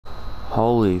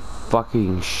Holy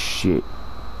fucking shit.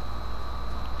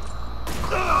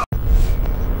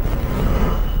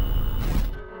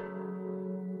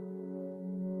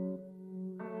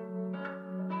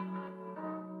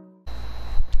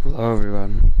 Hello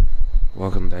everyone,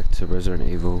 welcome back to Resident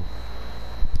Evil.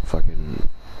 Fucking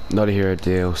Not a Hero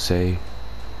DLC.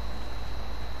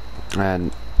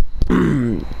 And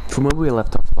from where we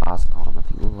left off last time, I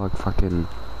think we were like fucking,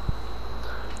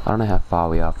 I don't know how far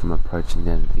we are from approaching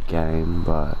the end of the game,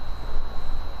 but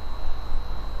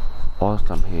whilst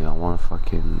I'm here I want to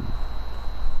fucking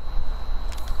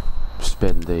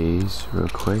spend these real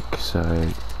quick, so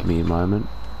give me a moment.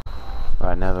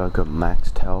 Right, now that I've got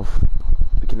maxed health,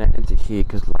 we can enter here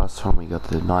because last time we got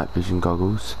the night vision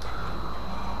goggles.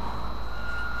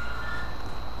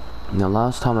 Now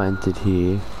last time I entered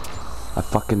here, I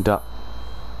fucking died.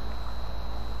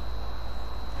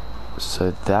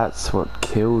 So that's what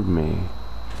killed me.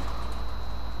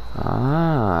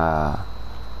 Ah,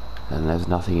 and there's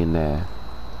nothing in there.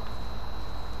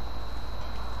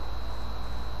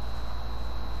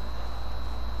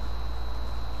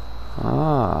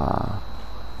 Ah.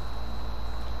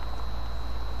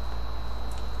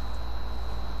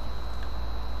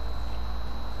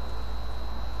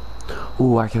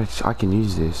 Ooh, I can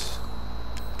use this.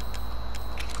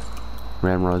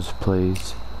 Ramrods,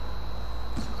 please.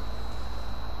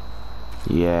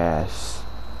 Yes.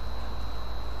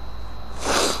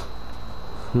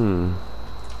 I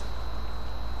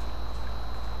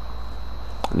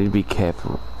need to be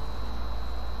careful.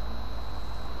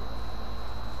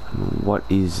 And what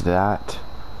is that?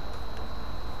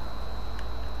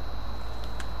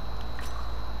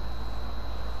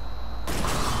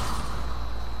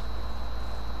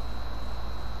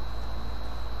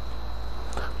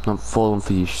 I'm falling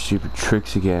for you stupid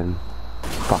tricks again,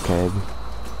 fuckhead.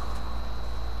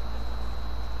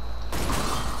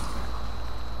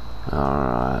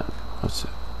 Alright, what's it?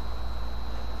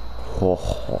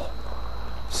 Oh,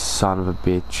 son of a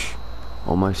bitch.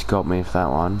 Almost got me for that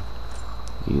one.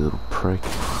 You little prick.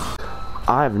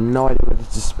 I have no idea where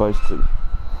this is supposed to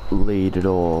lead at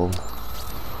all.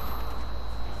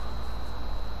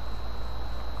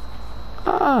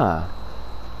 Ah!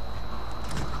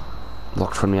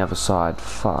 Locked from the other side,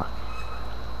 fuck.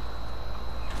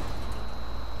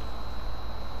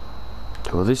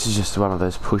 Well, this is just one of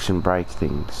those push and break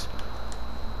things.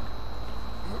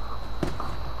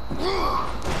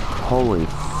 Holy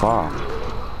fuck.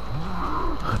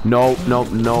 No, no,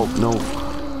 no, no.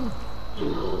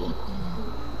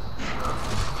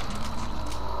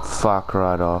 Fuck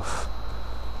right off.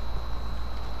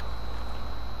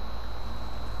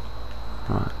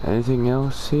 Right, anything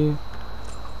else here?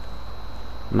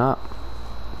 No.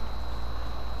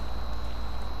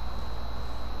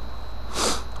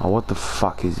 Oh, what the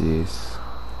fuck is this?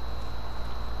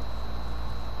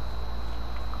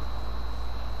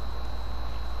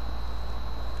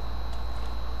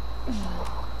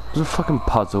 It's a fucking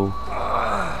puzzle.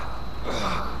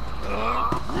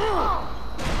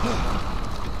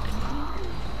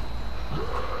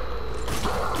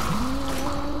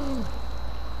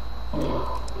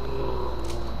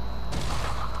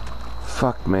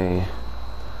 Fuck me.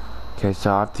 Okay,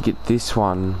 so I have to get this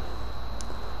one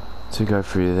to go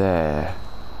through there.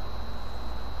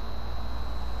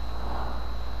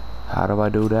 How do I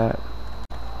do that?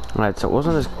 Alright, so it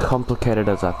wasn't as complicated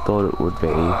as I thought it would be.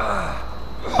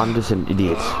 I'm just an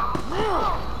idiot.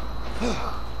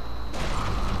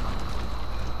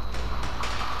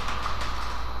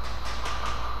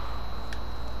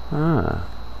 Ah.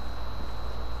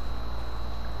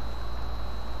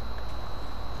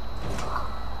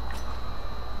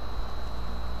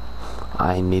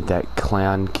 I need that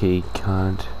clown key,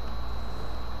 cunt.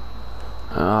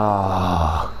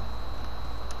 Oh.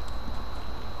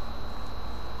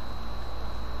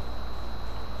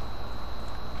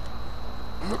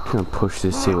 I'm gonna push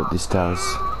this, see what this does.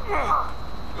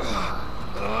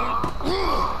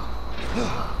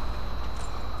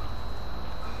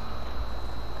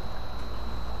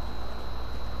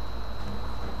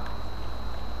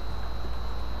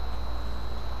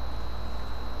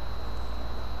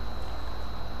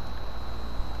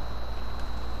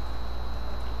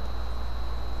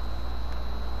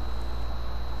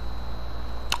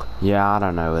 Yeah, I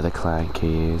don't know where the clan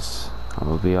key is. I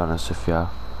will be honest with you.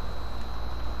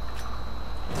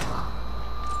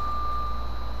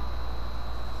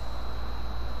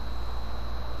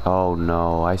 Oh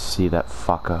no, I see that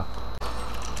fucker.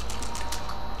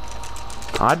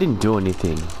 I didn't do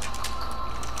anything.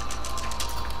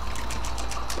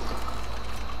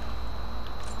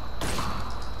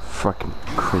 Fucking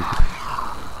creep.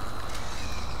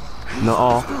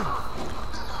 No.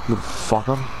 You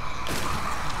fucker.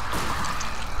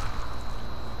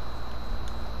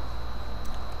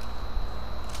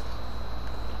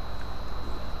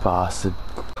 Bastard.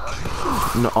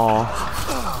 No.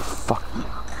 Fuck.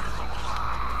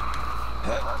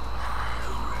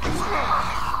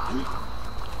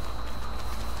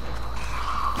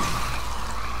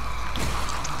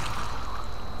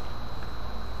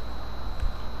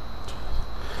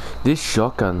 This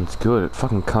shotgun's good. It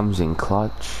fucking comes in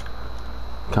clutch.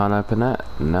 Can't open that?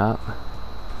 Nah.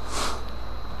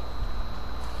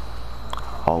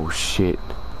 Oh shit.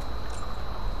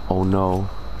 Oh no.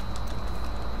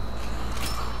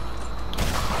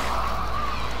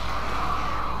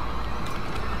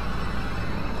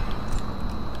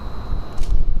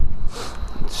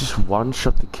 It's just one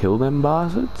shot to kill them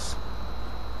bastards?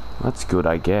 That's good,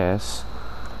 I guess.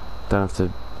 Don't have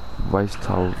to waste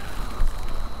whole...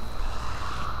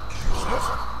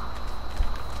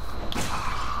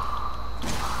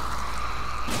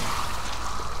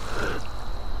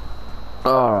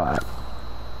 Alright.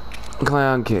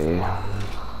 Clown key.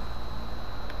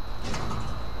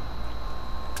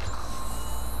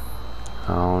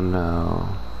 Oh no.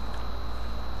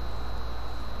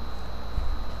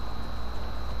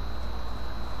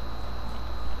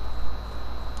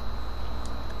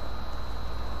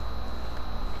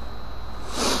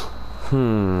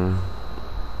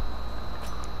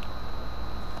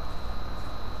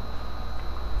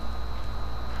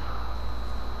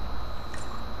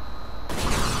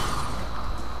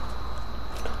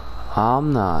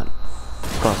 I'm not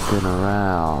fucking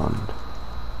around.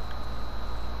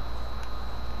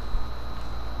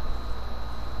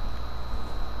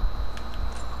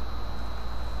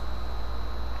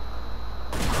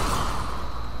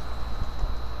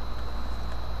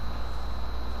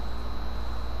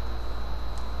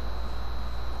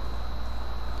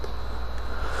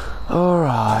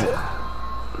 Alright.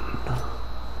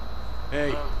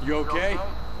 Hey, you okay?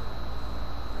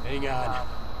 Hang on.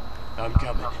 I'm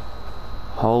coming.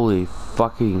 Holy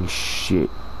fucking shit.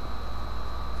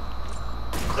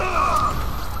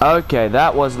 Okay,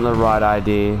 that wasn't the right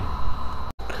idea.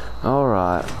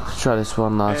 Alright, let's try this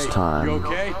one last time. You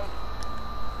okay?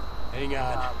 Hang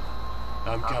on.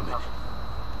 I'm coming.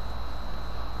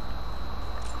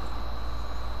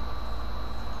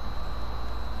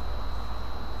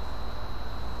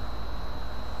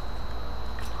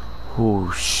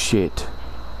 Oh shit.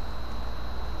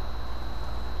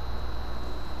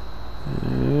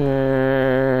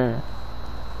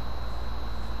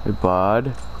 Hey bud.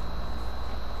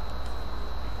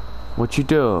 What you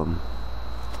doing?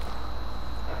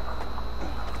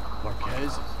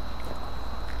 Marquez?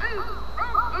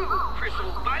 Chris,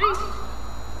 old buddy.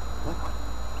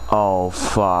 Oh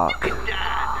fuck. Die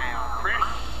now, Chris.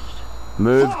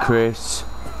 Move, Chris.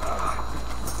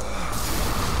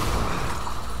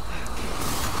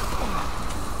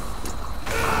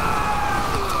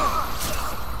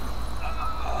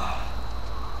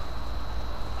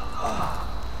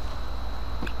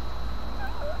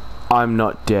 I'm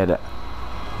not dead.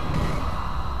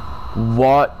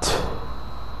 What?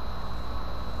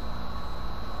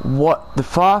 What the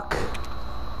fuck?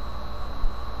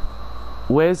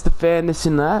 Where's the fairness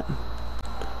in that?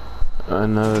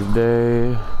 Another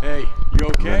day. Hey, you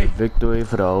okay? Another victory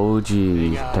for the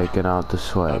OGs, taking out the I'm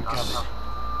sweats. coming.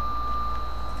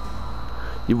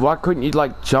 Why couldn't you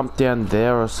like jump down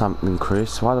there or something,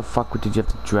 Chris? Why the fuck did you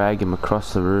have to drag him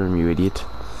across the room, you idiot?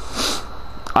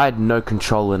 I had no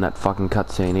control in that fucking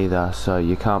cutscene either, so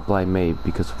you can't blame me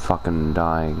because of fucking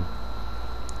dying.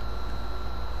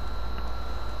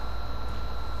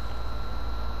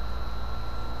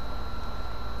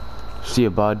 See ya,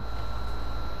 bud.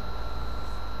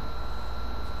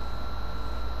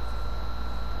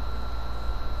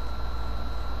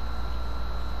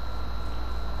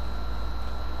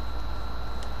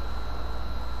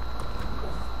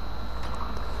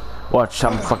 Watch,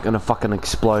 I'm gonna fucking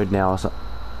explode now or something.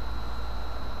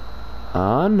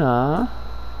 Oh no.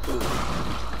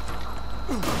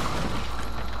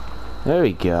 There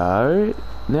we go.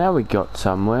 Now we got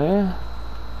somewhere.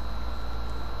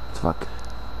 Fuck.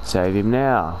 Save him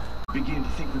now. Begin to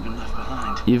think we've been left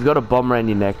behind. You've got a bomb around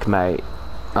your neck, mate.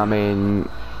 I mean,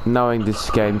 knowing this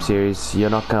game series, you're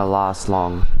not gonna last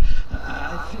long.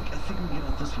 I think we can get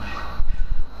out this way.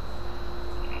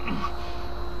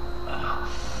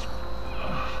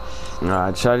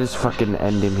 Alright, should I just fucking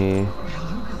end him here?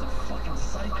 Luke is a fucking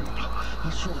psycho.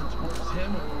 Not sure what's worse,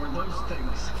 him or those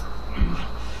things.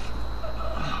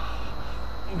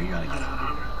 We gotta get out of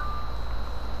here.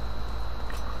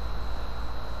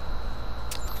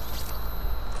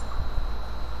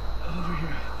 Over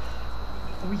here.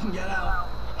 can get out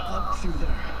up through there.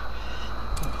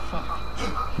 Oh,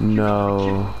 fuck.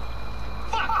 No.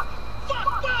 Fuck!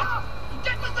 Fuck! Fuck!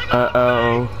 Get the thing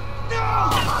Uh-oh. No!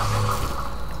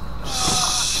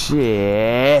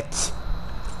 Shit.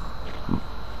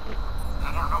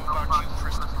 I don't know about you,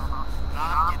 Christopher, but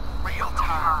I'm getting real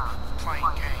tired of playing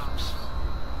games.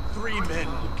 3 men,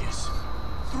 Lucas.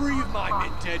 3 of my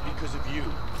men dead because of you.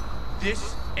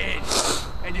 This ends,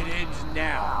 and it ends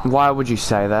now. Why would you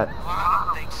say that? Well, I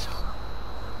don't think so.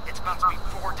 It's about to be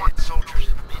 4 dead soldiers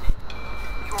in a minute.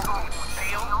 You're going to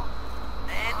fail,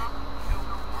 then you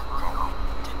are going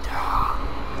to die.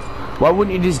 Why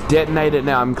wouldn't you just detonate it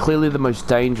now? I'm clearly the most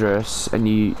dangerous, and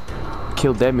you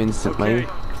killed them instantly.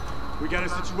 Okay, we got a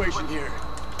situation here.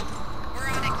 We're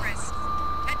on it, Chris.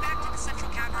 Head back to the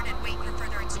central cavern and wait for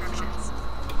further instructions.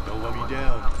 Don't let me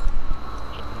down.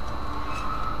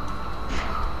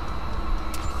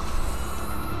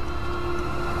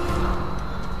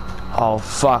 Oh,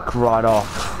 fuck right off.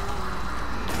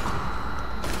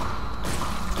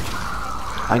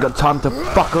 I ain't got time to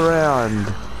fuck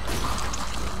around.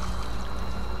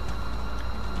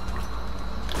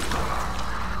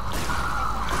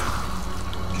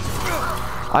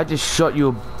 I just shot you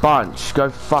a bunch. Go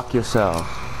fuck yourself.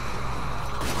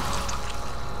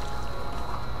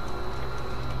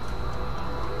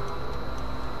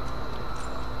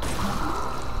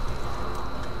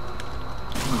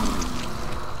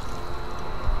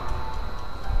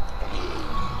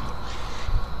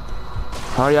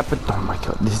 Hurry up and... Oh my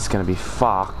god, this is gonna be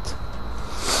fucked.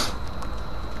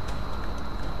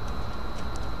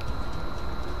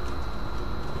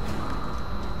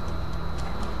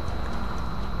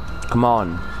 Come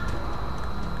on.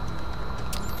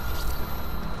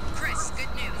 Chris,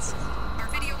 good news. Our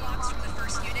video logs from the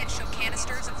first unit show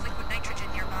canisters of liquid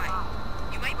nitrogen nearby.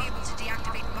 You might be able to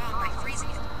deactivate the bomb by freezing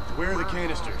it. Where are the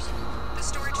canisters? The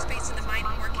storage space in the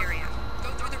mining work area. Go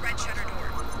through the red shutter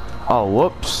door. Oh,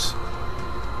 whoops.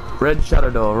 Red shutter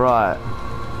door, right.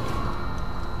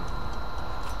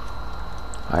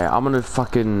 Alright, I'm gonna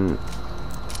fucking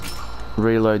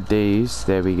reload these.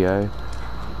 There we go.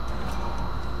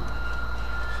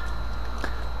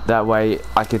 That way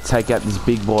I could take out this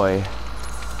big boy.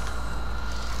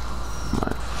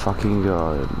 My fucking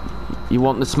god. You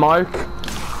want the smoke?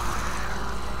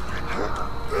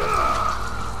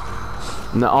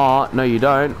 No, no you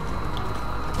don't.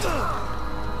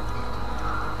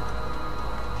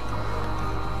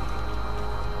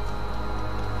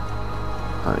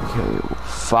 Okay,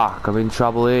 fuck, I'm in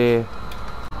trouble here.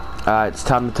 Alright, it's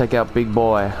time to take out big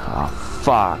boy. Oh,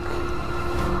 fuck.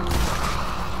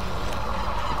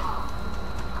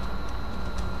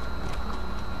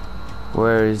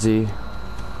 Where is he?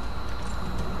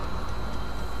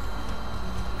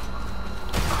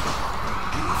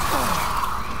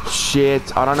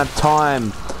 Shit, I don't have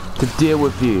time to deal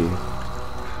with you.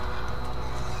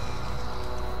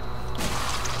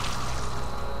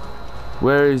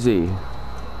 Where is he?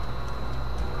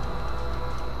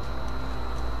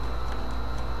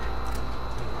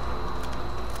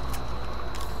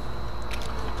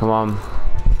 Come on.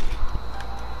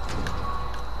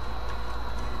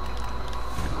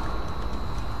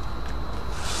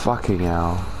 Fucking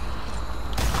hell.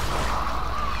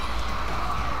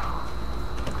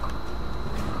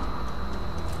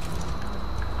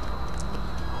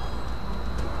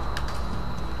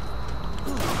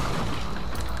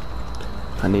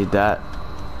 I need that.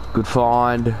 Good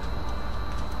find. The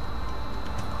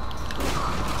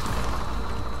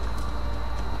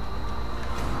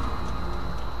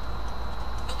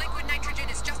liquid nitrogen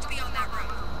is just beyond that room.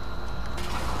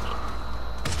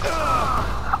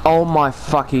 Oh my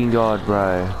fucking god,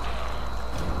 bro.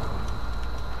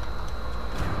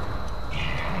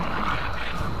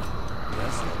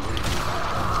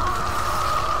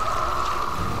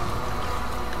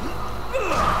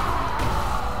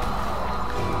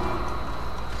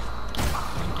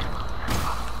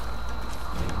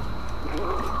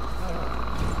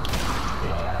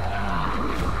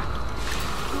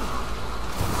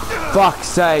 Fuck's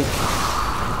sake.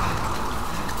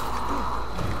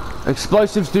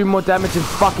 Explosives do more damage than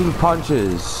fucking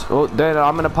punches. Oh, then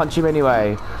I'm gonna punch him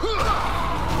anyway.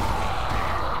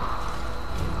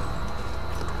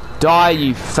 Die,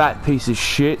 you fat piece of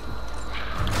shit.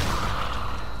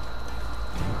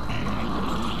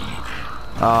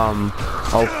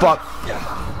 Oh fuck.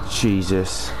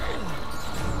 Jesus.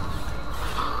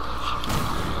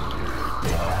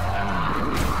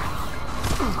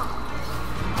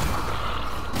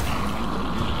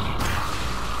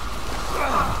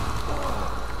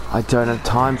 I don't have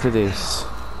time for this.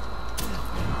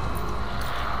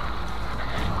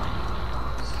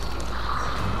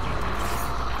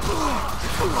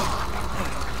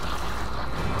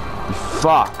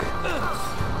 Fuck.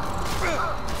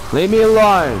 Leave me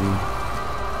alone.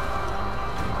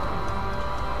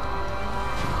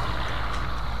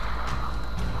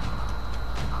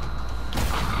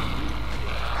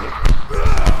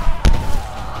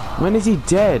 When is he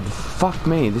dead? Fuck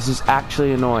me, this is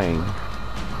actually annoying.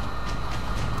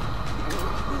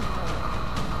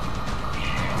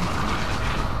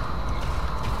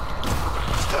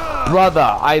 Brother,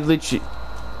 I literally...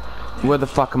 Where the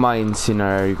fuck am I,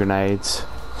 incendiary grenades?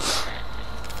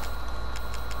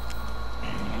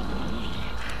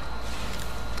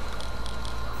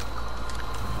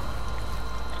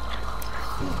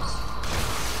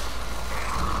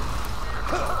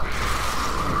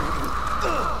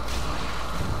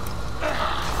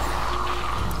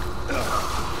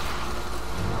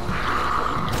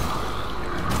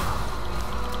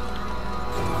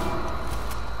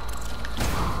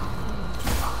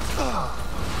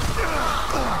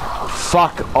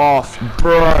 Fuck off,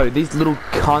 bro. These little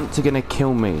cunts are gonna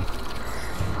kill me.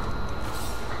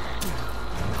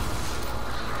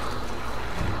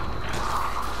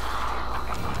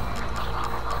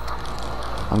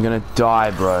 I'm gonna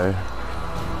die, bro.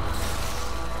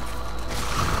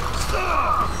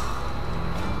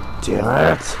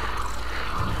 Damn it.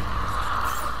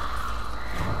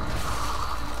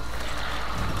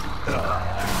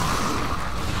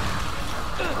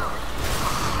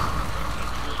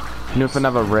 You know, if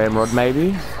another ramrod,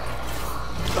 maybe?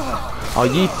 Oh,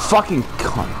 you fucking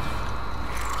cunt.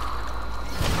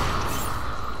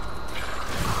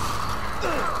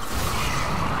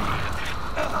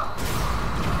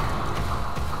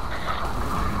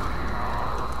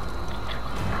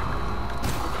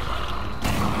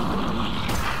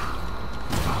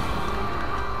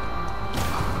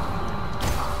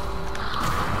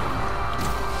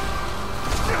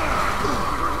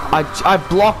 I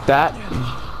blocked that.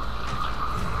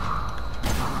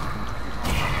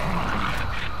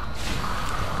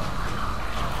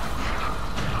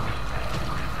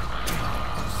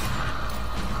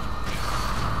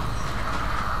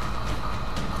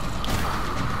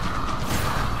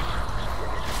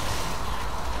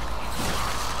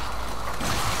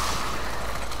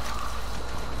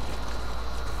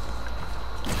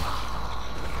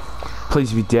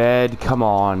 Please be dead. Come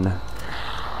on.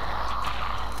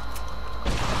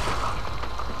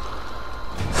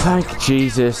 Thank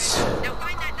Jesus. Now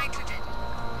find that nitrogen.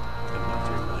 I'm not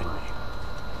to remind me.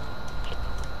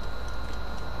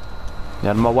 Get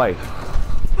out of my way.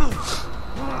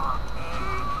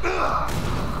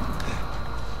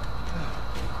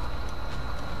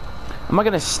 Am I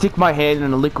gonna stick my hand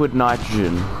in a liquid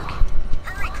nitrogen?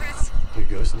 Hurry, Chris. Here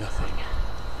goes nothing.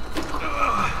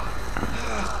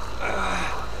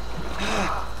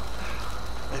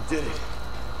 I did it.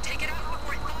 Take it out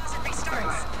before it thaws and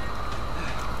restarts.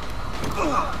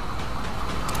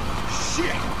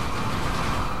 Shit!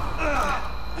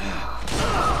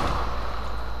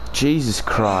 Jesus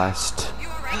Christ. You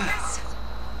alright, Chris?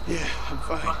 Yeah, I'm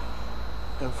fine.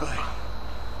 I'm fine.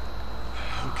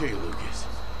 Okay, Lucas.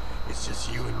 It's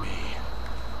just you and me.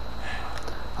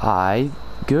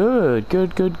 Good. Chris,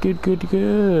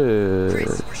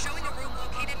 we're showing a room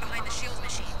located behind the shield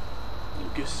machine.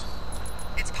 Lucas?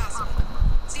 It's possible.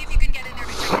 See if you can get in there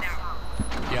to check it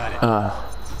out. Got it.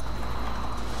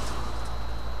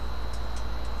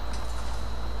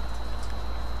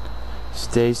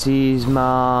 Stacy's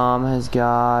mom has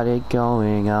got it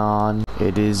going on.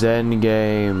 It is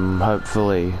endgame,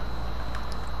 hopefully.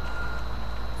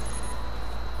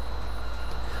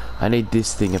 I need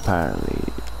this thing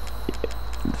apparently.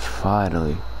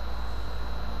 Finally.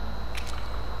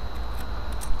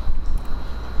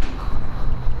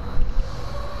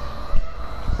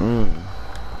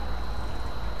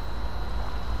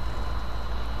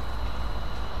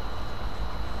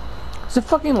 Is it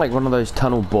fucking like one of those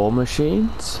tunnel bore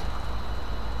machines?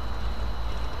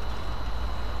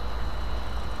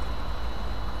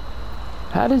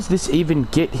 How does this even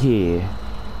get here?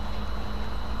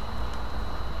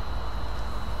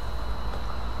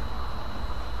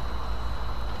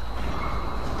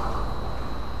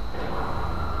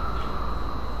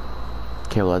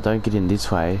 Okay, well I don't get in this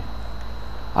way.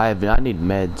 I need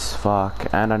meds,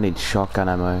 fuck, and I need shotgun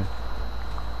ammo.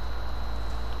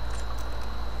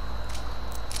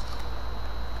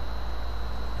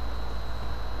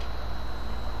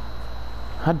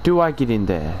 How do I get in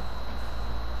there?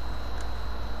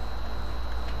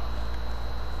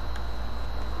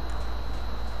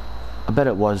 I bet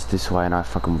it was this way and I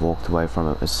fucking walked away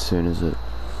from it as soon as it...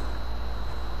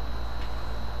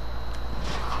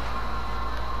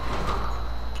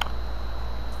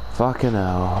 Fucking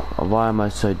hell. Why am I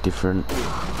so different?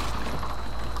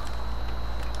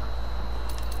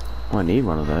 Oh, I need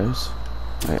one of those.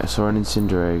 Wait, I saw an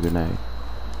incendiary grenade.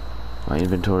 My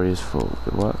inventory is full.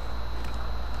 What?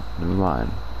 Never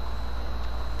mind.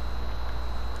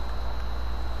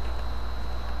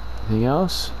 Anything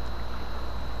else?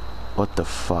 What the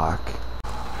fuck?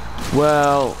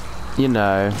 Well, you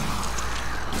know.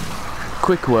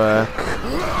 Quick work.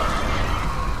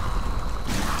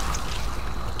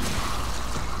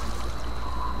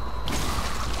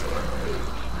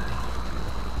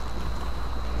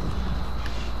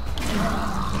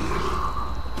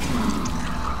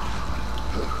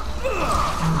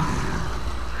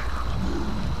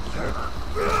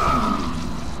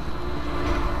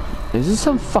 Is this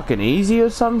some fucking easy or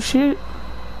some shit?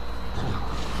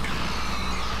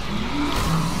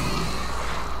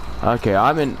 Okay,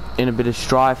 I'm in a bit of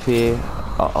strife here.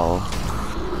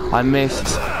 Uh-oh. I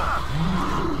missed.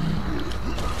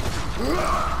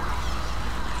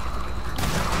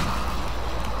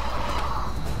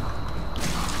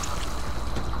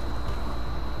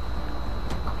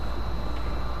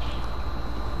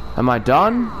 Am I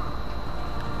done?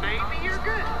 Maybe you're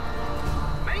good.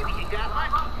 Maybe you got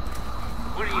lucky.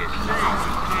 What do you say?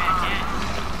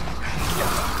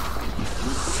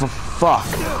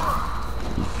 Fuck.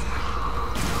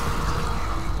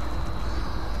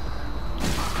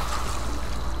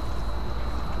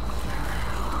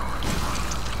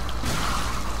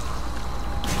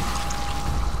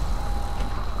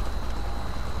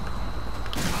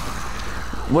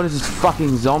 What is this,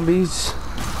 fucking zombies?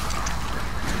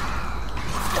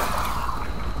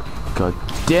 God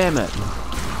damn it.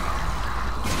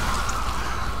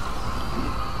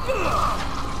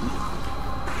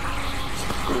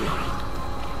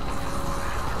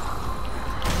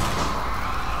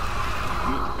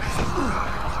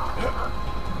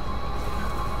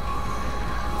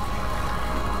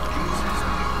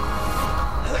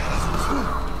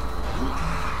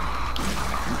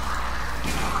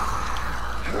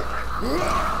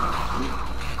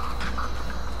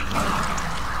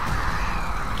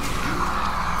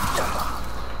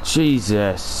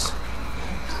 Jesus.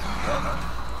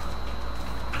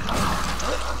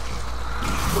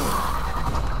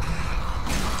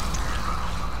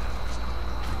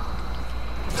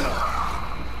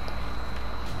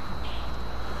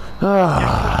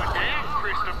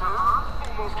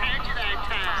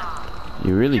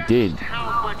 You really did.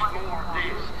 How much more of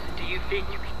this do you think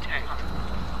you can take?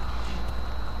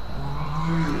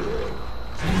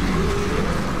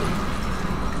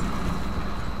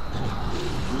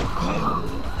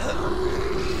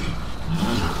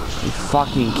 You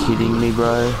fucking kidding me,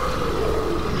 bro?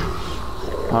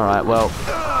 Alright, well.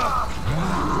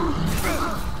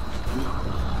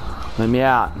 Let me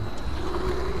out.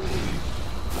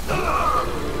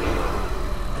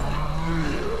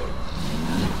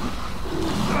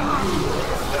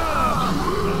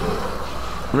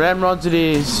 Ramrods it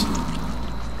is.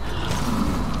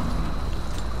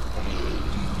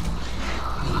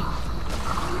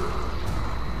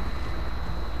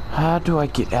 How do I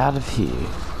get out of here?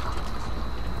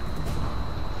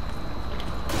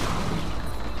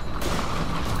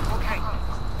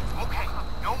 Okay,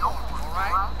 no more,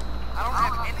 alright? I don't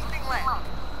have anything left.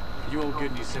 You won't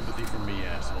get any sympathy from me,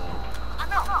 asshole. I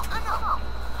know.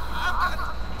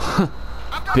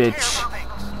 I've done Bitch. terrible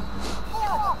things.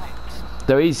 Horrible things.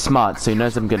 Though he's smart, so he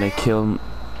knows I'm gonna kill him.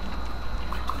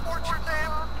 We tortured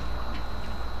them.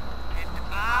 And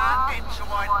I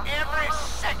enjoyed every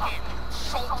second,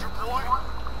 soldier boy.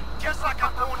 Just like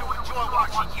I'm going to enjoy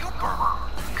watching you burn.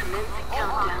 Commencing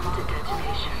countdown to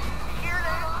detonation. You hear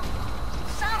that?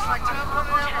 Sounds like time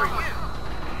running out for you.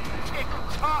 Tick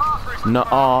tock, Christopher.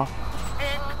 Nuh-uh.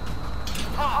 Tick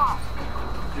tock.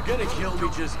 If you're gonna kill me,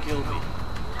 just kill me.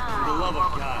 For the love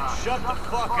of God, shut the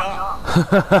fuck up. Oh,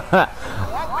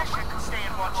 I wish I could stay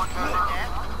and watch you burn to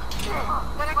death.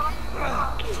 But I can't.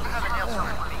 I have an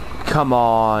elsewhere to be. Come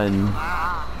on.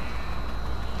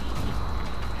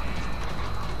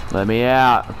 Let me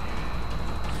out.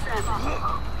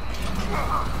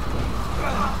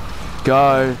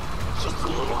 Go. Just a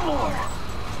little more.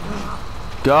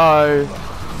 Go.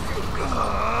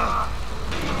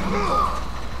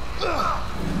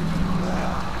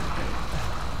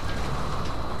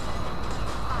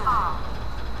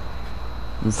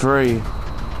 I'm free.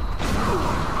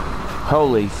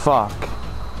 Holy fuck.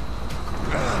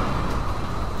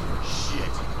 Shit.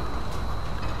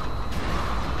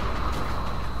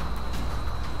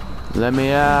 Let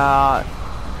me out.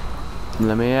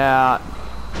 Let me out.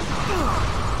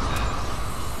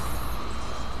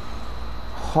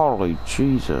 Holy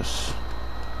Jesus.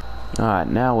 Alright,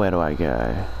 now where do I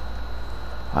go?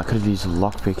 I could have used a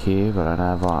lockpick here, but I don't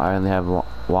have one. I only have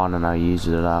one and I used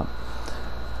it up.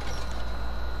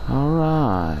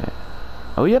 Alright.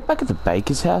 Are we back at the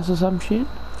baker's house or some shit?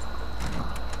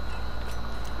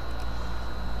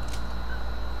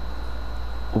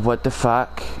 What the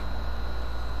fuck?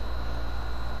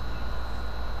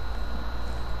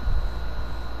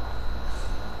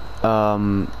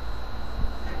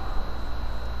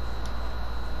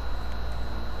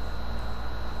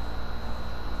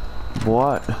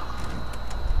 What?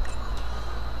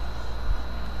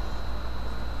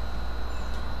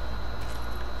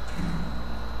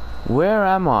 Where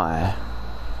am I?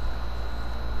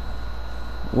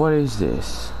 What is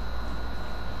this?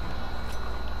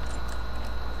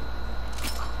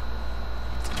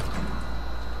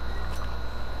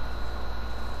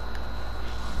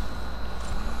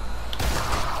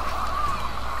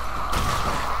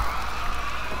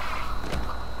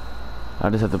 I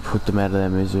just have to put them out of their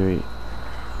misery.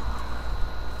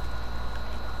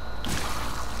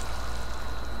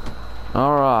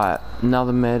 Alright,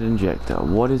 another med injector.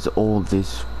 What is all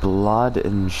this blood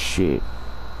and shit?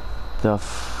 The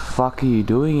fuck are you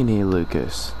doing in here,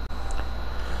 Lucas?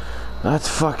 That's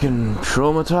fucking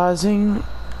traumatizing.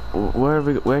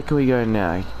 Where can we go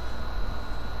now?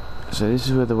 So this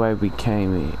is where the way we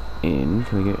came in.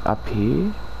 Can we go up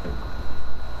here?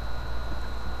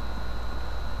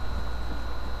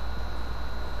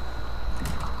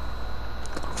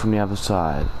 From the other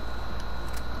side.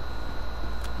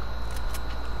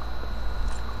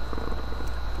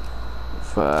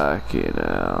 Fucking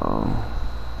hell.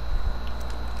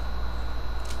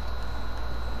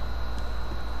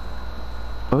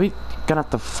 Are we gonna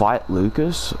have to fight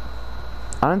Lucas?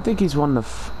 I don't think he's one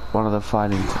of the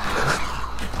fighting.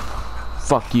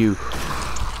 Fuck you.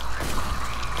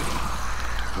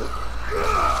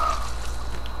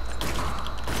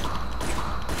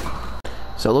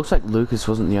 So it looks like Lucas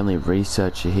wasn't the only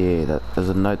researcher here. There's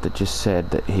a note that just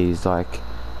said that he's like,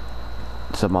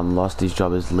 someone lost his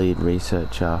job as lead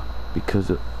researcher because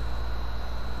of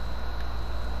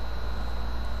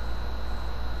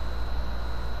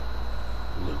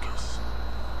Lucas.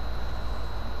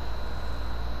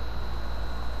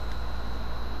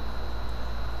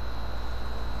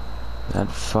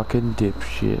 that fucking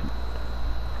dipshit.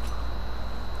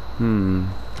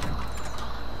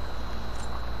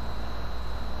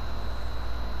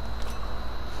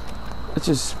 Let's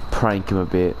just prank him a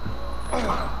bit.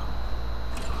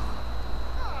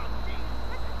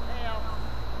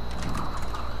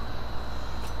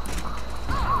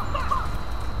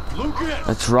 Lucas!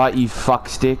 That's right, you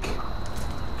fuckstick.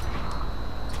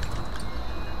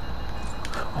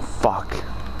 Oh, fuck.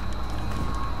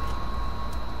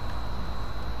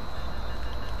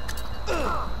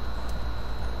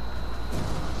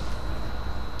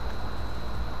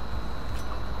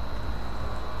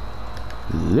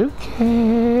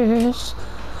 Lucas!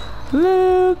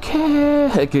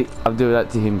 Lucas! Okay, I'm doing that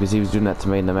to him because he was doing that to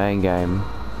me in the main game.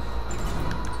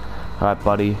 Alright,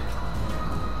 buddy.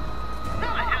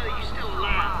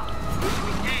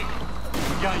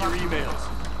 Got your emails.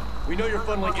 We know you're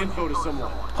funneling info to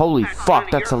someone. Holy fuck,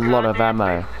 that's a lot of ammo.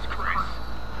 A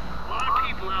lot of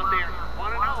people out there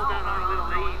want to know about our little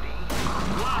lady.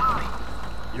 Why?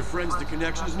 Your friends, the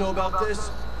connections, know about this?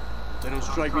 They don't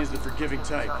strike me as the forgiving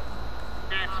type.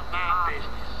 That's my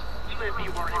business. You let me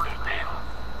worry about that.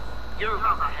 You're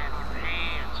gonna have your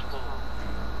hands full.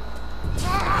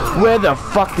 Where the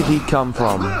fuck did he come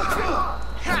from?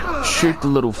 Shoot the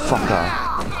little fucker.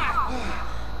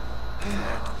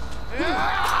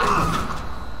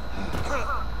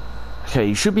 Okay,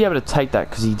 you should be able to take that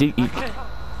because he did. I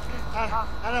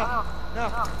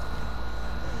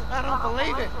don't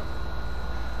believe it.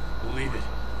 Believe it.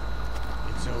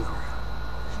 It's over.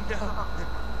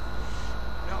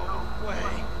 No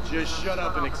way. Just shut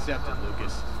up and accept it,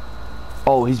 Lucas.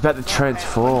 Oh, he's about to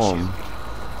transform.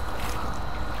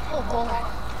 Oh boy.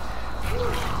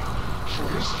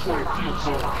 We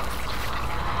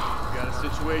got a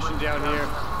situation down here.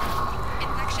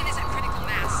 Infection is at critical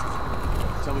mass.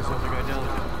 Tell me something I don't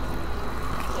know.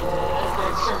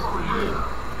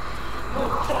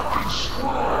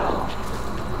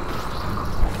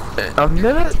 I've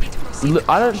never.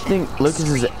 I don't think Lucas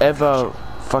has ever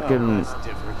fucking That's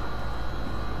different.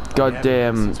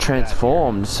 goddamn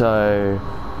transformed. So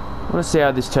I want to see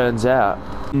how this turns out.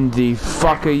 The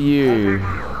fuck are you?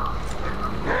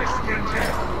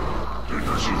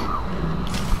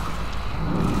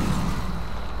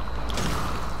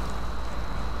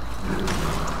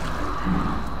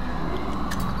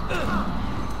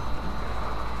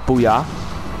 Booyah.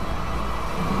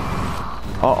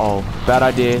 Uh-oh. Bad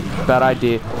idea. Bad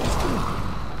idea.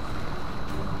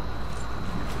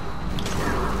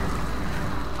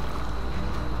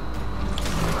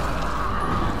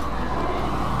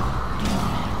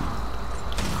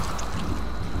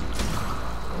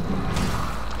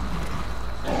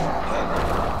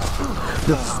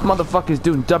 The motherfucker's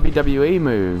doing WWE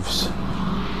moves.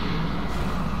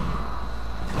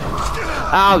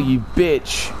 Ow, you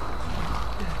bitch.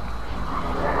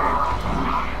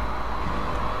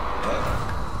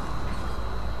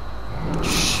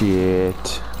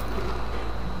 Shit.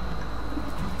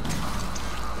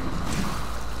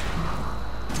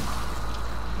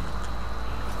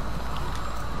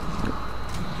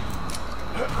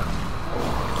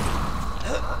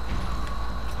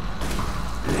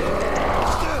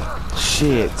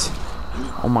 Shit.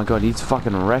 Oh my god, he's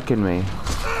fucking wrecking me.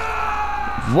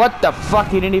 What the fuck?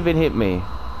 He didn't even hit me.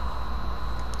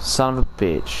 Son of a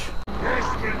bitch.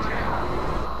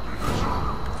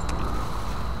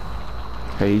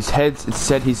 Okay, his head's, it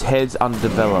said his head's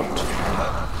undeveloped.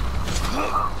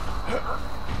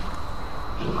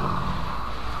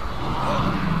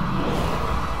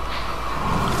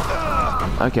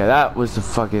 Okay, that was a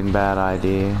fucking bad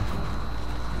idea.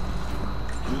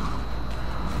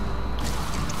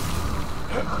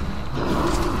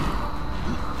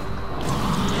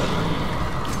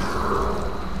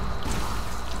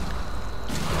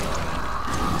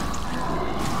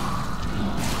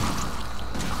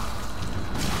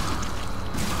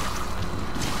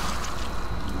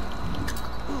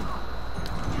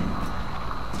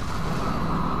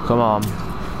 Come on.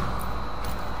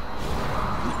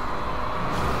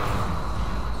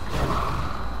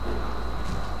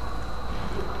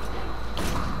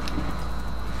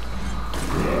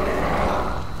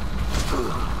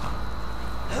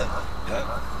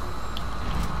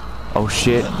 Oh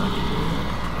shit.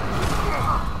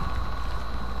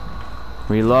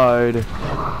 Reload.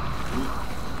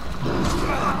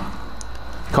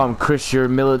 Come on, Chris, you're a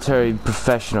military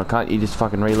professional. Can't you just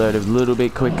fucking reload a little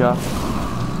bit quicker?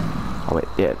 Oh wait,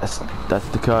 yeah, that's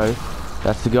the go.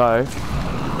 That's the go.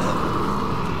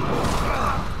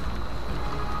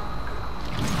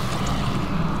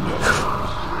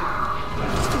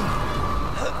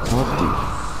 What the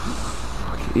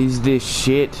fuck is this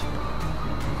shit?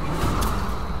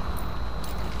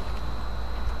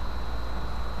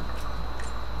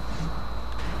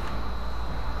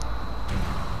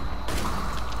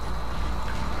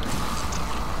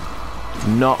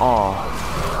 Nuh-uh.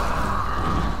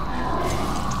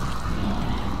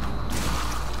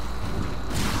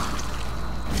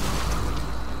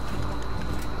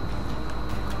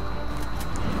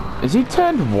 Is he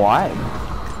turned white?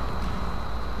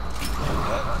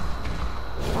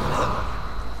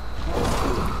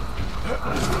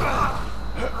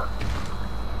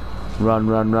 Run,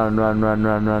 run, run, run, run,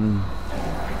 run, run.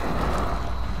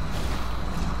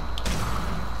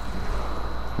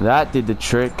 That did the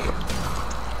trick.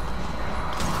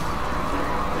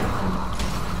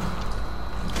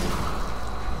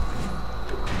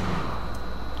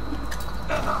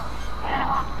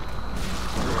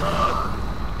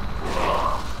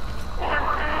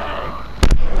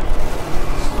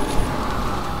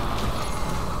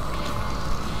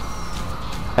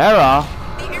 Error?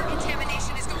 The air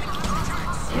contamination is going off the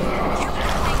charts. Kill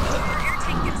everything before air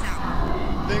tank gives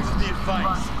out. Thanks for the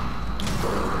advice.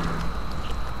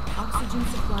 Oxygen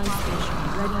supply station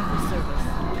ready for service.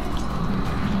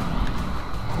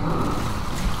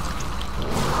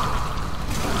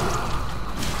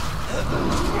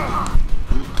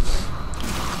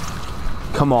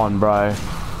 Come on, bro.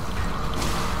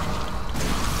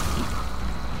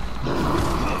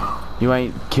 You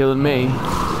ain't killing me.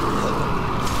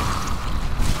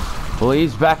 Well,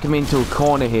 he's backing me into a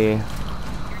corner here.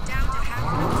 You're down to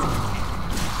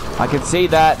half an I can see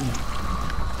that.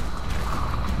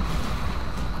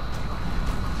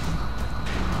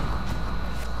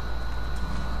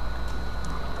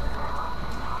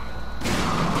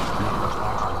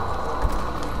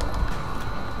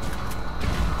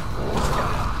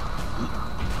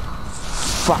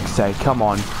 Fuck's sake, come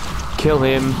on. Kill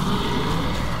him.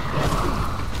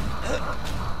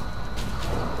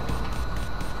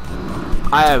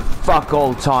 I have fuck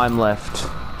all time left.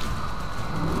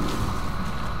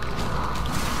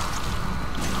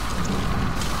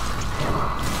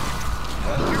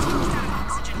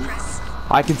 oxygen, Chris.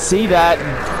 I can see that.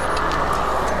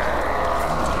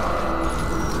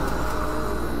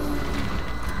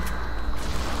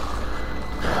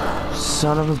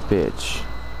 Son of a bitch.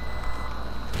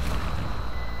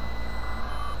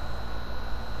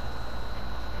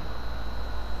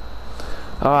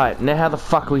 Alright, now how the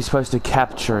fuck are we supposed to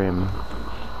capture him?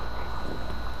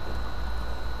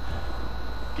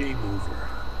 Game over.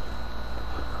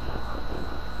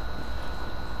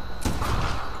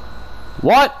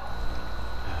 What?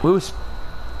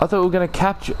 I thought we were gonna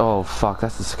capture. Oh fuck,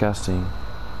 that's disgusting.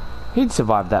 He'd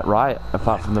survive that, right?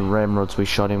 Apart from the ramrods we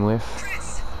shot him with.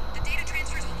 Chris, the data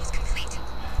transfer is almost complete.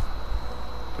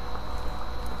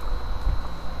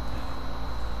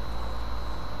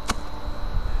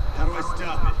 How do I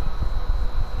stop it?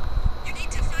 You need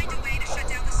to find a way to shut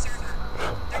down the server.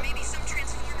 There may be some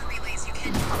transformer relays you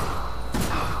can...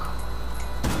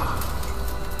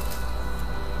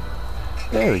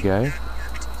 There we go. That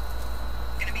worked.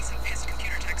 Gonna be some pissed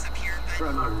computer techs up here, but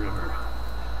From the river.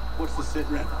 What's the sit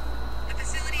rep? the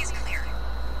facility is clear.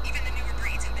 Even the newer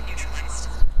breeds have been neutralized.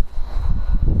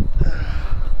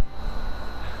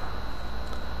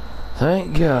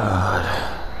 Thank God.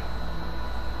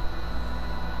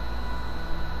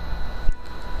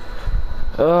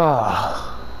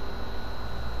 Oh.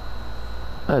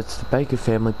 It's the Baker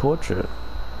family portrait.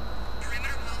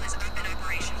 Perimeter wall is up and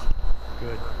operational.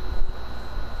 Good.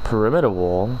 Perimeter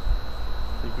wall?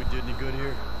 Think we did any good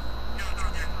here? Not for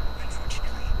them,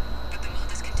 unfortunately. But the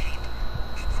mold is contained.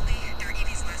 Hopefully, they're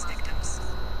Evie's last victims.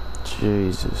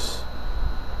 Jesus.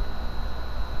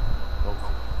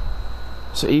 Okay.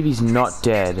 So Evie's not Chris,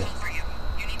 there's a dead. call for you.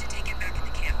 You need to take it back in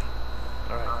the camp.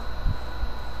 Alright.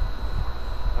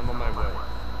 I'm on my way.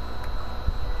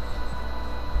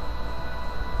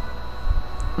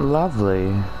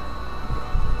 Lovely.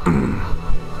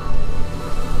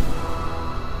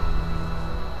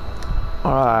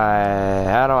 Alright,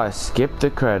 how do I skip the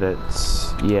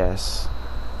credits? Yes.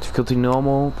 Difficulty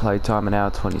normal, playtime an hour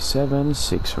 27,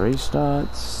 6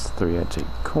 restarts, 3 antique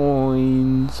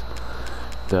coins.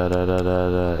 Da da da da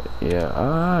da. Yeah,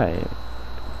 alright.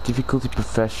 Difficulty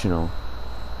professional.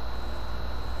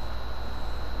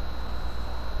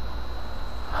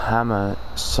 Hammer,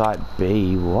 site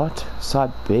B. What?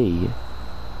 Site B?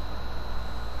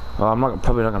 Well, I'm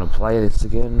probably not going to play this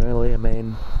again, really. I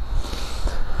mean,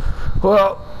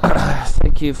 well,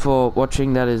 thank you for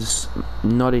watching. That is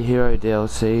Not a Hero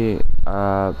DLC.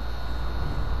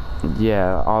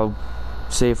 Yeah, I'll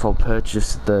see if I'll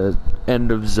purchase the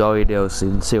End of Zoe DLC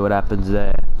and see what happens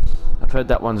there. I've heard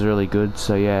that one's really good,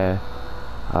 so yeah.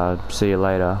 See you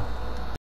later.